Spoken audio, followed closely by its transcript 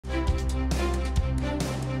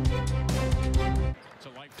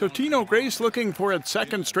Totino-Grace looking for its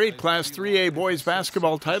second straight Class 3A boys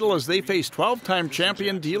basketball title as they face 12-time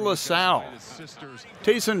champion DeLaSalle.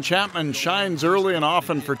 Taison Chatman shines early and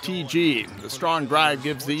often for TG. The strong drive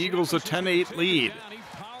gives the Eagles a 10-8 lead.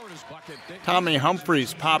 Tommy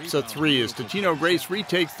Humphreys pops a three as Totino-Grace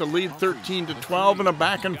retakes the lead 13-12 in a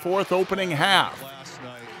back-and-forth opening half.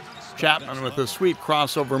 Chatman with a sweet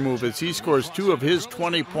crossover move as he scores 2 of his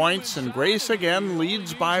 20 points, and Grace again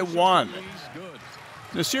leads by 1.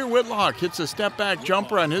 Nasir Whitlock hits a step-back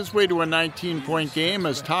jumper on his way to a 19-point game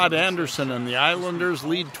as Todd Anderson and the Islanders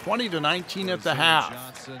lead 20-19 at the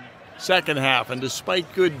half. Second half, and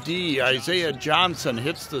despite good D, Isaiah Johnson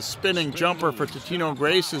hits the spinning jumper for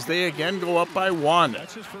Totino-Grace as they again go up by 1.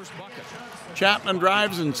 Chatman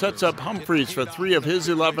drives and sets up Humphreys for 3 of his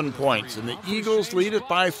 11 points, and the Eagles lead it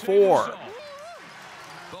by 4.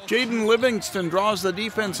 Jaden Livingston draws the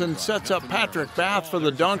defense and sets up Patrick Bath for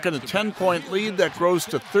the dunk and a 10-point lead that grows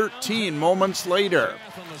to 13 moments later.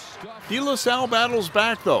 DeLaSalle battles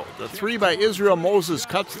back though. The 3 by Israel Moses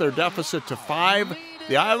cuts their deficit to 5.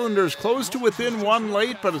 The Islanders close to within 1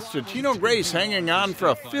 late, but it's Totino-Grace hanging on for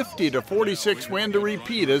a 50-46 win to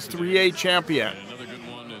repeat as 3A champion.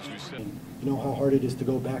 You know how hard it is to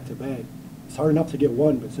go back-to-back. It's hard enough to get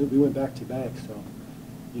 1, but we went back-to-back, so,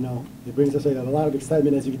 you know, it brings us a lot of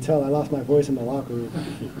excitement. As you can tell, I lost my voice in the locker room.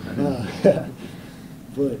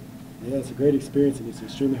 But, yeah, it's a great experience, and it's an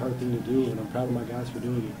extremely hard thing to do, and I'm proud of my guys for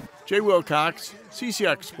doing it. Jay Wilcox,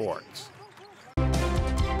 CCX Sports.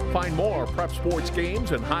 Find more prep sports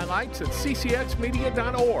games and highlights at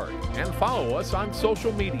ccxmedia.org and follow us on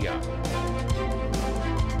social media.